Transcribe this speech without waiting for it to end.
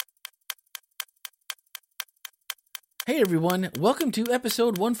Hey everyone, welcome to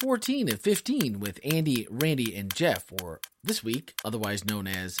episode 114 of 15 with Andy, Randy, and Jeff, or this week, otherwise known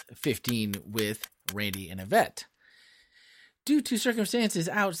as 15 with Randy and Yvette. Due to circumstances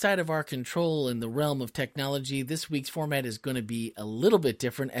outside of our control in the realm of technology, this week's format is going to be a little bit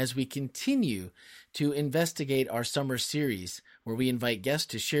different as we continue to investigate our summer series, where we invite guests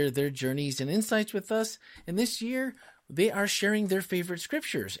to share their journeys and insights with us, and this year, they are sharing their favorite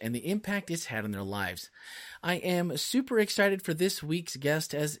scriptures and the impact it's had on their lives. I am super excited for this week's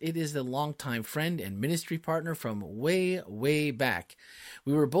guest as it is a longtime friend and ministry partner from way, way back.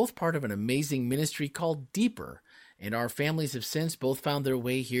 We were both part of an amazing ministry called Deeper, and our families have since both found their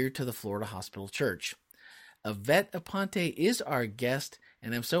way here to the Florida Hospital Church. Yvette Aponte is our guest,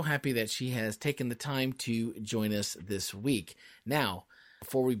 and I'm so happy that she has taken the time to join us this week. Now,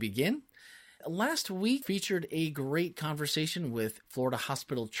 before we begin, last week featured a great conversation with Florida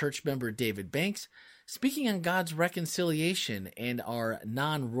Hospital Church member David Banks, speaking on God's reconciliation and our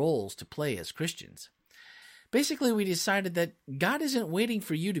non-roles to play as Christians. Basically, we decided that God isn't waiting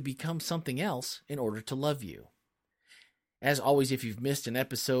for you to become something else in order to love you. As always, if you've missed an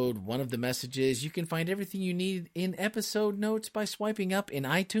episode, one of the messages, you can find everything you need in episode notes by swiping up in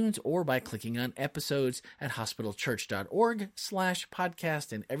iTunes or by clicking on episodes at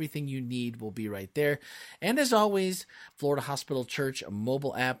hospitalchurch.org/podcast, and everything you need will be right there. And as always, Florida Hospital Church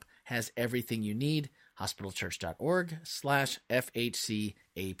mobile app has everything you need,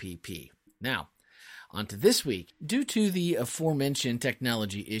 hospitalchurch.org/FHCAPP. Now, on to this week. Due to the aforementioned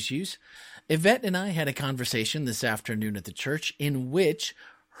technology issues, Yvette and I had a conversation this afternoon at the church in which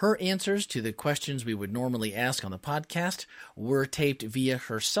her answers to the questions we would normally ask on the podcast were taped via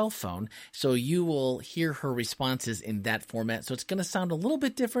her cell phone, so you will hear her responses in that format. So it's going to sound a little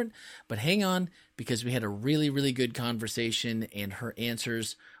bit different, but hang on because we had a really, really good conversation and her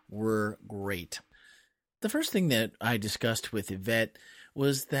answers were great. The first thing that I discussed with Yvette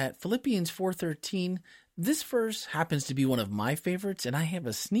was that Philippians 4:13, this verse happens to be one of my favorites, and I have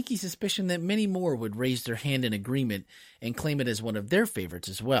a sneaky suspicion that many more would raise their hand in agreement and claim it as one of their favorites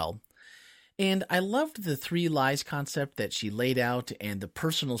as well. And I loved the 3 lies concept that she laid out and the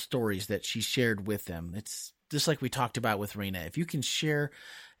personal stories that she shared with them. It's just like we talked about with Raina. If you can share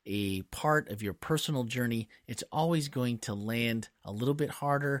a part of your personal journey, it's always going to land a little bit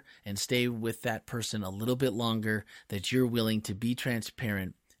harder and stay with that person a little bit longer, that you're willing to be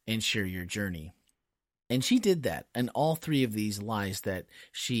transparent and share your journey. And she did that in all 3 of these lies that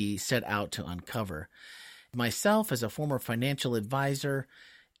she set out to uncover. Myself, as a former financial advisor,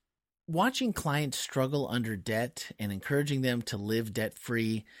 watching clients struggle under debt and encouraging them to live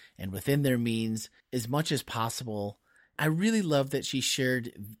debt-free and within their means as much as possible, I really love that she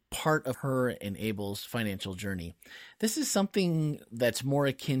shared part of her and Abel's financial journey. This is something that's more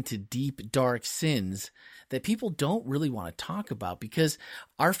akin to deep, dark sins that people don't really want to talk about because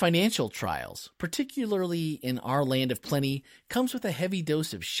our financial trials, particularly in our land of plenty, comes with a heavy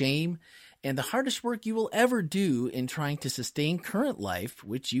dose of shame and the hardest work you will ever do in trying to sustain current life,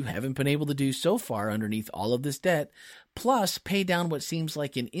 which you haven't been able to do so far underneath all of this debt, plus pay down what seems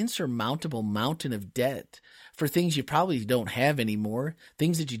like an insurmountable mountain of debt for things you probably don't have anymore,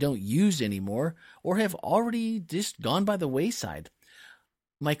 things that you don't use anymore, or have already just gone by the wayside.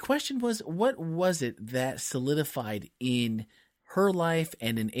 My question was, what was it that solidified in her life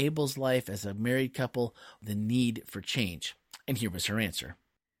and in Abel's life as a married couple the need for change? And here was her answer.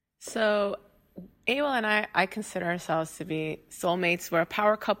 So Abel and I consider ourselves to be soulmates. We're a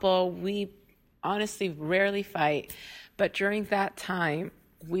power couple. We honestly rarely fight. But during that time,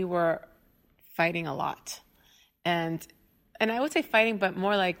 we were fighting a lot. And I would say fighting, but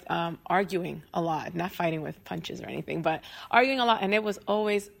more like arguing a lot, not fighting with punches or anything, but arguing a lot. And it was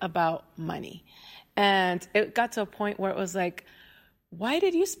always about money. And it got to a point where it was like, why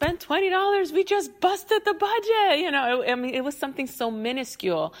did you spend $20? We just busted the budget. It was something so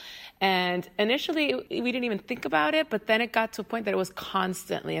minuscule. And initially we didn't even think about it, but then it got to a point that it was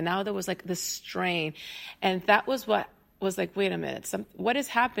constantly. And now there was like this strain. And that was what was like, wait a minute, what is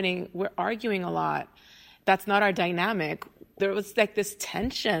happening? We're arguing a lot. That's not our dynamic. There was like this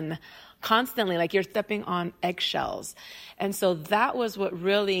tension constantly, like you're stepping on eggshells. And so that was what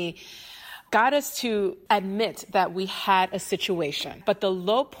really got us to admit that we had a situation. But the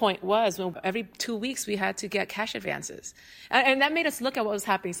low point was when every 2 weeks we had to get cash advances. And that made us look at what was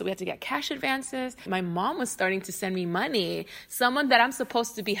happening. So we had to get cash advances. My mom was starting to send me money. Someone that I'm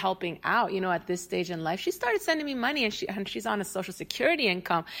supposed to be helping out, at this stage in life, she started sending me money and she's on a Social Security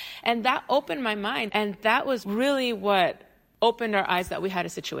income. And that opened my mind. And that was really what opened our eyes that we had a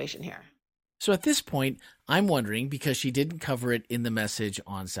situation here. So at this point, I'm wondering, because she didn't cover it in the message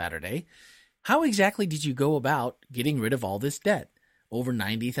on Saturday, How exactly did you go about getting rid of all this debt, over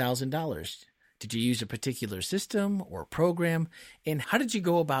 $90,000? Did you use a particular system or program? And how did you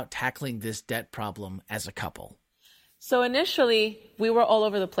go about tackling this debt problem as a couple? So initially, we were all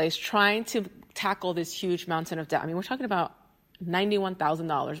over the place trying to tackle this huge mountain of debt. I mean, we're talking about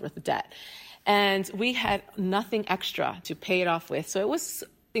 $91,000 worth of debt. And we had nothing extra to pay it off with. So it was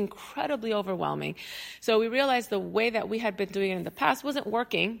incredibly overwhelming. So we realized the way that we had been doing it in the past wasn't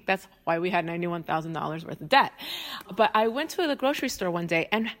working. That's why we had $91,000 worth of debt. But I went to the grocery store one day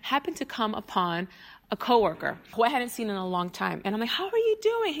and happened to come upon a coworker who I hadn't seen in a long time. And I'm like, how are you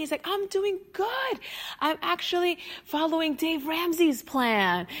doing? He's like, I'm doing good. I'm actually following Dave Ramsey's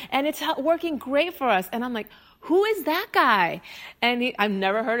plan and it's working great for us. And I'm like, who is that guy? And I've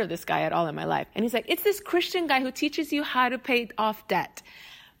never heard of this guy at all in my life. And he's like, it's this Christian guy who teaches you how to pay off debt.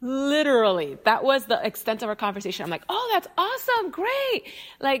 Literally, that was the extent of our conversation. I'm like, oh, that's awesome. Great.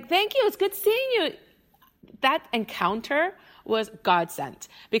 Like, thank you. It's good seeing you. That encounter was God sent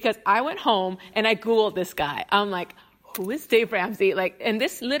because I went home and I Googled this guy. I'm like, who is Dave Ramsey? And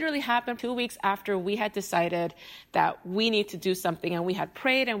this literally happened 2 weeks after we had decided that we need to do something, and we had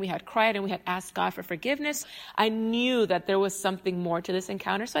prayed and we had cried and we had asked God for forgiveness. I knew that there was something more to this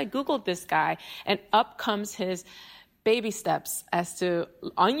encounter. So I Googled this guy and up comes his baby steps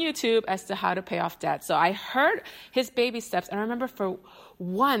on YouTube as to how to pay off debt. So I heard his baby steps and I remember for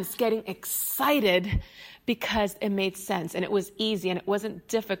once getting excited because it made sense and it was easy and it wasn't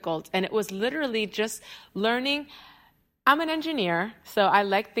difficult. And it was literally just learning. I'm an engineer, so I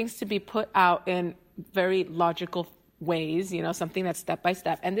like things to be put out in very logical ways, something that's step by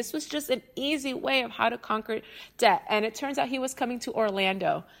step. And this was just an easy way of how to conquer debt. And it turns out he was coming to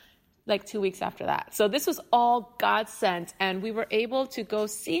Orlando 2 weeks after that. So this was all God sent. And we were able to go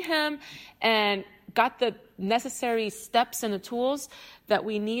see him and got the necessary steps and the tools that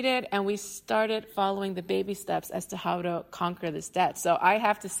we needed. And we started following the baby steps as to how to conquer this debt. So I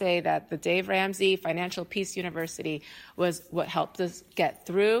have to say that the Dave Ramsey Financial Peace University was what helped us get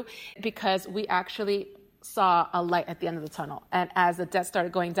through, because we actually saw a light at the end of the tunnel. And as the debt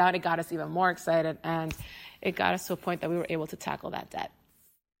started going down, it got us even more excited. And it got us to a point that we were able to tackle that debt.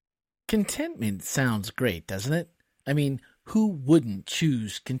 Contentment sounds great, doesn't it? I mean, who wouldn't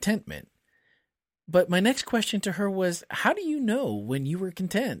choose contentment? But my next question to her was, how do you know when you were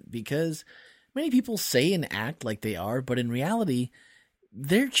content? Because many people say and act like they are, but in reality,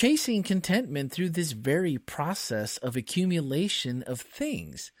 they're chasing contentment through this very process of accumulation of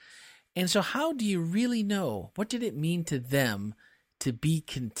things. And so how do you really know? What did it mean to them to be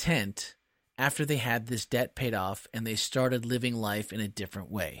content after they had this debt paid off and they started living life in a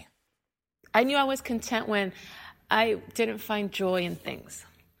different way? I knew I was content when I didn't find joy in things.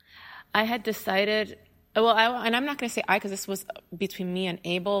 I had decided, and I'm not going to say I, because this was between me and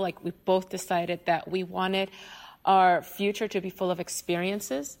Abel. We both decided that we wanted our future to be full of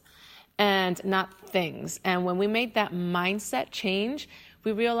experiences and not things. And when we made that mindset change,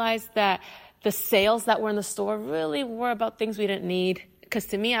 we realized that the sales that were in the store really were about things we didn't need. Because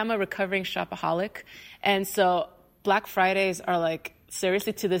to me, I'm a recovering shopaholic. And so Black Fridays are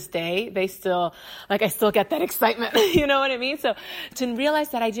seriously, to this day, they still, I still get that excitement. You know what I mean? So to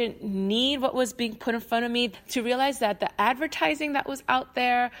realize that I didn't need what was being put in front of me, to realize that the advertising that was out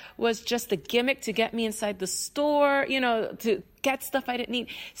there was just a gimmick to get me inside the store, to get stuff I didn't need.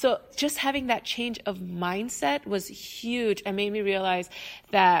 So just having that change of mindset was huge and made me realize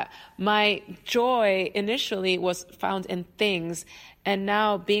that my joy initially was found in things, and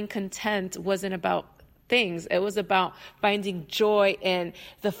now being content wasn't about things. It was about finding joy in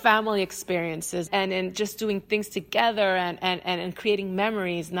the family experiences and in just doing things together and creating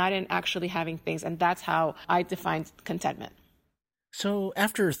memories, not in actually having things. And that's how I defined contentment. So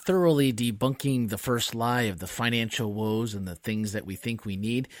after thoroughly debunking the first lie of the financial woes and the things that we think we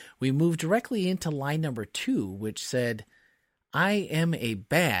need, we moved directly into lie number 2, which said, I am a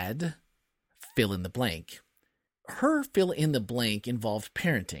bad fill in the blank. Her fill in the blank involved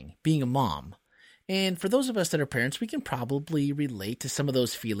parenting, being a mom. And for those of us that are parents, we can probably relate to some of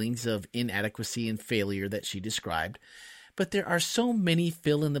those feelings of inadequacy and failure that she described. But there are so many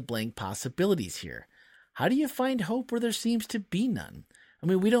fill-in-the-blank possibilities here. How do you find hope where there seems to be none? I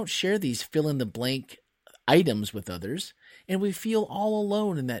mean, we don't share these fill-in-the-blank items with others, and we feel all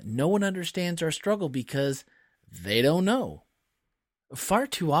alone in that no one understands our struggle because they don't know. Far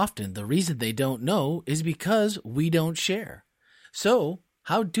too often, the reason they don't know is because we don't share. So,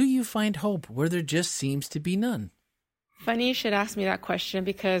 how do you find hope where there just seems to be none? Funny you should ask me that question,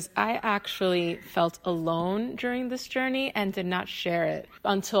 because I actually felt alone during this journey and did not share it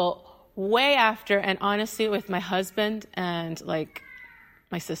until way after. And honestly, with my husband and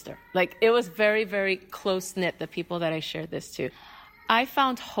my sister. Like, it was very, very close-knit, the people that I shared this to. I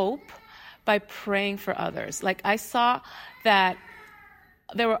found hope by praying for others. Like, I saw that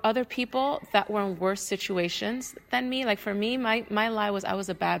there were other people that were in worse situations than me. Like, for me, my lie was I was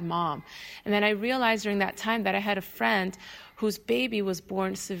a bad mom. And then I realized during that time that I had a friend whose baby was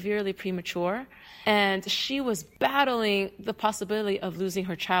born severely premature, and she was battling the possibility of losing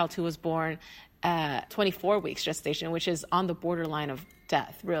her child, who was born at 24 weeks gestation, which is on the borderline of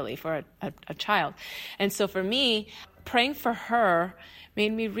death, really, for a child. And so for me, praying for her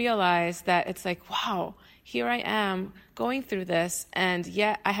made me realize that it's like, wow, here I am going through this, and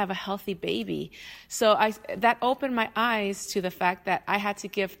yet I have a healthy baby. So that opened my eyes to the fact that I had to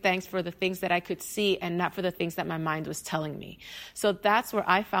give thanks for the things that I could see and not for the things that my mind was telling me. So that's where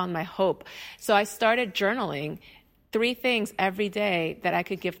I found my hope. So I started journaling 3 things every day that I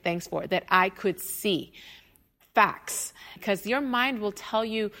could give thanks for, that I could see. Facts. Because your mind will tell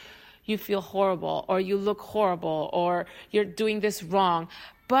you you feel horrible, or you look horrible, or you're doing this wrong.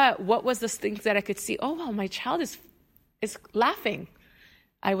 But what was the things that I could see? Oh, well, my child is laughing.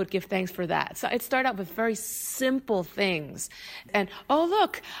 I would give thanks for that. So it started out with very simple things. And, oh,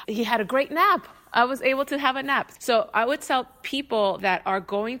 look, he had a great nap. I was able to have a nap. So I would tell people that are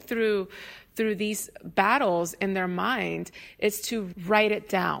going through these battles in their mind is to write it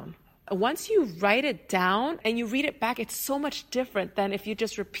down. Once you write it down and you read it back, it's so much different than if you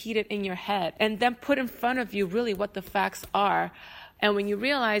just repeat it in your head and then put in front of you really what the facts are. And when you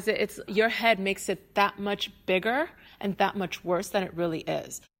realize it, it's your head makes it that much bigger and that much worse than it really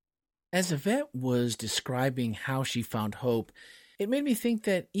is. As Yvette was describing how she found hope, it made me think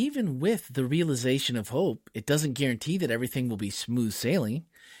that even with the realization of hope, it doesn't guarantee that everything will be smooth sailing.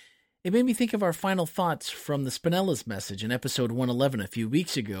 It made me think of our final thoughts from the Spinella's message in episode 111 a few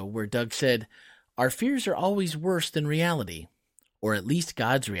weeks ago, where Doug said, "Our fears are always worse than reality, or at least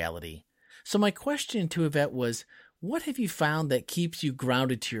God's reality." So my question to Yvette was, what have you found that keeps you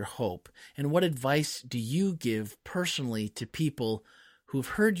grounded to your hope? And what advice do you give personally to people who've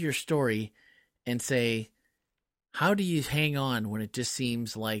heard your story and say, how do you hang on when it just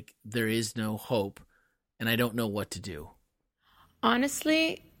seems like there is no hope and I don't know what to do?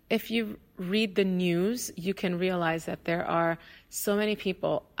 Honestly, if you read the news, you can realize that there are so many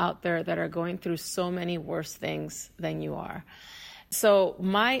people out there that are going through so many worse things than you are. So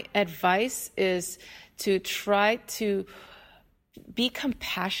my advice is to try to be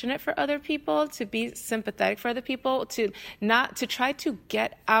compassionate for other people, to be sympathetic for other people, to try to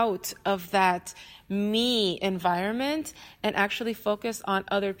get out of that me environment and actually focus on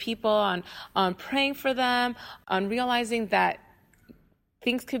other people, on praying for them, on realizing that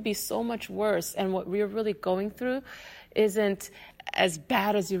things could be so much worse, and what we're really going through isn't as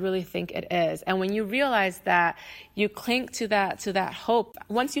bad as you really think it is. And when you realize that, you cling to that hope.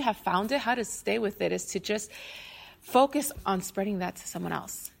 Once you have found it, how to stay with it is to just focus on spreading that to someone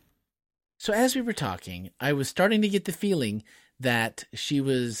else. So as we were talking, I was starting to get the feeling that she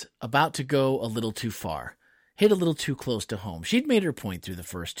was about to go a little too far, hit a little too close to home. She'd made her point through the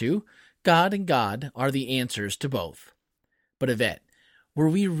first two. God and God are the answers to both. But Yvette, were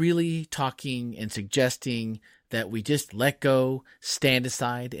we really talking and suggesting that we just let go, stand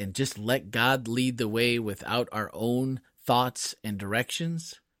aside, and just let God lead the way without our own thoughts and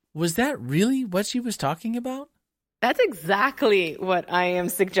directions? Was that really what she was talking about? That's exactly what I am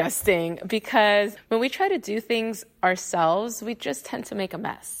suggesting, because when we try to do things ourselves, we just tend to make a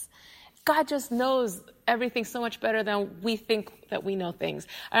mess. God just knows everything so much better than we think that we know things.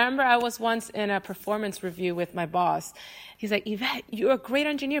 I remember I was once in a performance review with my boss. He's like, "Yvette, you're a great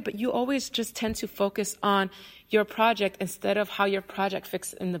engineer, but you always just tend to focus on your project instead of how your project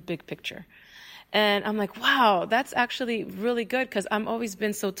fits in the big picture." And I'm like, wow, that's actually really good, because I've always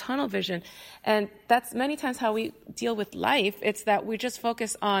been so tunnel vision. And that's many times how we deal with life. It's that we just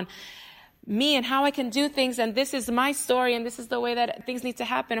focus on me and how I can do things, and this is my story, and this is the way that things need to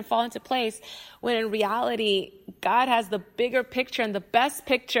happen and fall into place, when in reality, God has the bigger picture and the best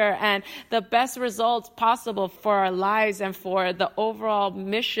picture and the best results possible for our lives and for the overall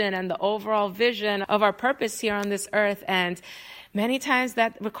mission and the overall vision of our purpose here on this earth. And many times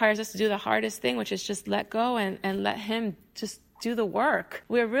that requires us to do the hardest thing, which is just let go and let Him just do the work.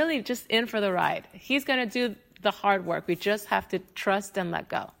 We're really just in for the ride. He's going to do the hard work. We just have to trust and let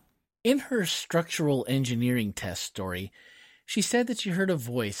go. In her structural engineering test story, she said that she heard a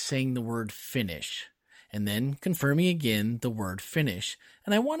voice saying the word finish, and then confirming again the word finish.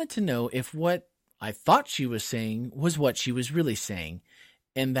 And I wanted to know if what I thought she was saying was what she was really saying,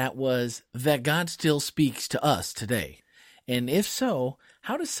 and that was that God still speaks to us today. And if so,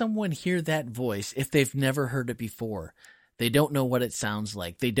 how does someone hear that voice if they've never heard it before? They don't know what it sounds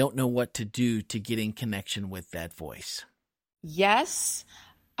like. They don't know what to do to get in connection with that voice. Yes,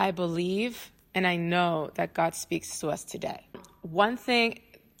 I believe and I know that God speaks to us today. One thing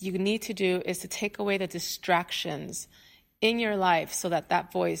you need to do is to take away the distractions in your life so that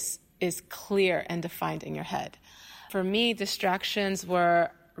that voice is clear and defined in your head. For me, distractions were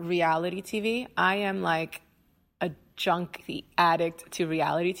reality TV. I am like a junkie addict to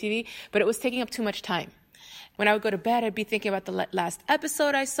reality TV, but it was taking up too much time. When I would go to bed, I'd be thinking about the last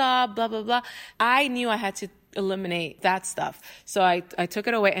episode I saw, blah, blah, blah. I knew I had to eliminate that stuff. So I took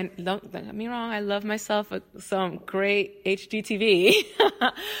it away. And don't get me wrong, I love myself some great HGTV.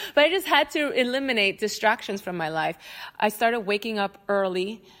 But I just had to eliminate distractions from my life. I started waking up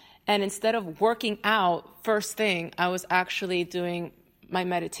early. And instead of working out first thing, I was actually doing my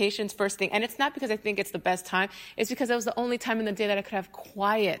meditations first thing. And it's not because I think it's the best time. It's because it was the only time in the day that I could have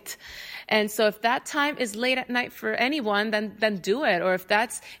quiet. And so if that time is late at night for anyone, then do it. Or if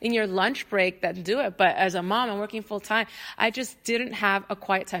that's in your lunch break, then do it. But as a mom, I'm working full time. I just didn't have a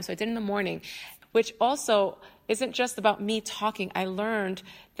quiet time. So I did in the morning, which also isn't just about me talking. I learned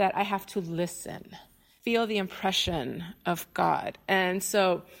that I have to listen, feel the impression of God. And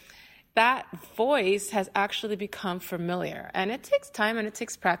so that voice has actually become familiar, and it takes time and it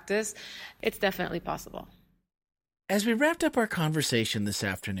takes practice. It's definitely possible. As we wrapped up our conversation this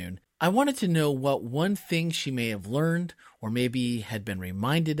afternoon, I wanted to know what one thing she may have learned or maybe had been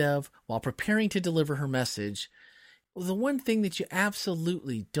reminded of while preparing to deliver her message, the one thing that you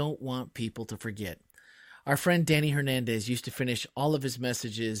absolutely don't want people to forget. Our friend Danny Hernandez used to finish all of his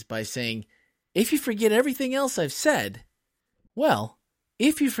messages by saying, "If you forget everything else I've said, well,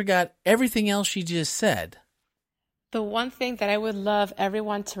 if you forgot everything else she just said." The one thing that I would love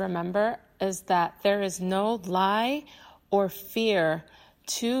everyone to remember is that there is no lie or fear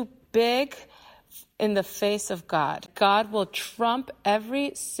too big in the face of God. God will trump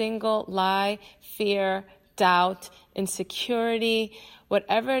every single lie, fear, doubt, insecurity,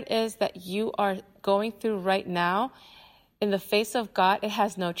 whatever it is that you are going through right now. In the face of God, it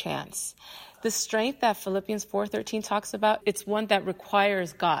has no chance. The strength that Philippians 4:13 talks about, it's one that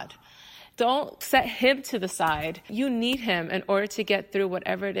requires God. Don't set him to the side. You need him in order to get through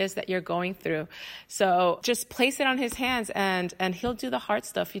whatever it is that you're going through. So just place it on his hands and he'll do the hard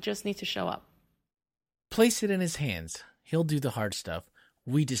stuff. You just need to show up. Place it in his hands. He'll do the hard stuff.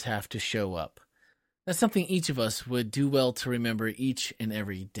 We just have to show up. That's something each of us would do well to remember each and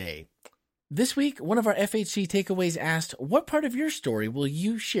every day. This week, one of our FHC takeaways asked, what part of your story will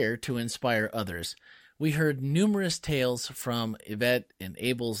you share to inspire others? We heard numerous tales from Yvette and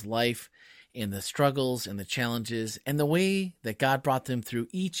Abel's life and the struggles and the challenges and the way that God brought them through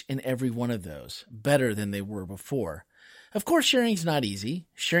each and every one of those better than they were before. Of course, sharing's not easy.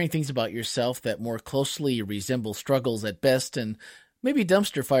 Sharing things about yourself that more closely resemble struggles at best and maybe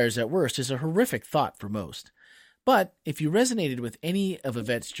dumpster fires at worst is a horrific thought for most. But if you resonated with any of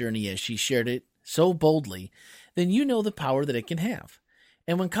Yvette's journey as she shared it so boldly, then you know the power that it can have.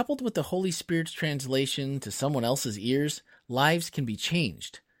 And when coupled with the Holy Spirit's translation to someone else's ears, lives can be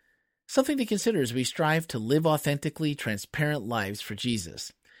changed. Something to consider as we strive to live authentically transparent lives for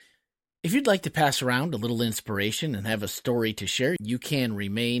Jesus. If you'd like to pass around a little inspiration and have a story to share, you can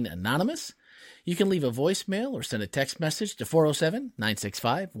remain anonymous. You can leave a voicemail or send a text message to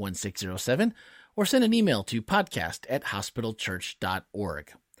 407-965-1607 or send an email to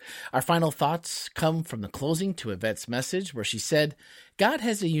podcast@hospitalchurch.org. Our final thoughts come from the closing to Yvette's message where she said, God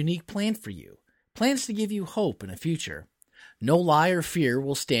has a unique plan for you, plans to give you hope and a future. No lie or fear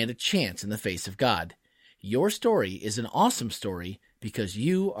will stand a chance in the face of God. Your story is an awesome story because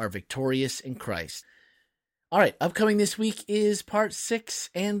you are victorious in Christ. All right, upcoming this week is part 6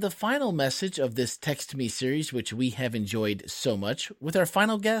 and the final message of this Text to Me series, which we have enjoyed so much, with our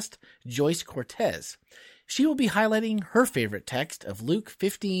final guest, Joyce Cortez. She will be highlighting her favorite text of Luke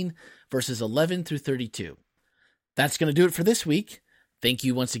 15, verses 11 through 32. That's going to do it for this week. Thank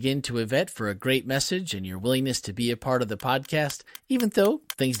you once again to Yvette for a great message and your willingness to be a part of the podcast, even though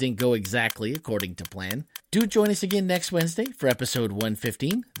things didn't go exactly according to plan. Do join us again next Wednesday for episode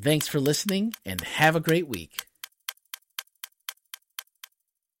 115. Thanks for listening and have a great week.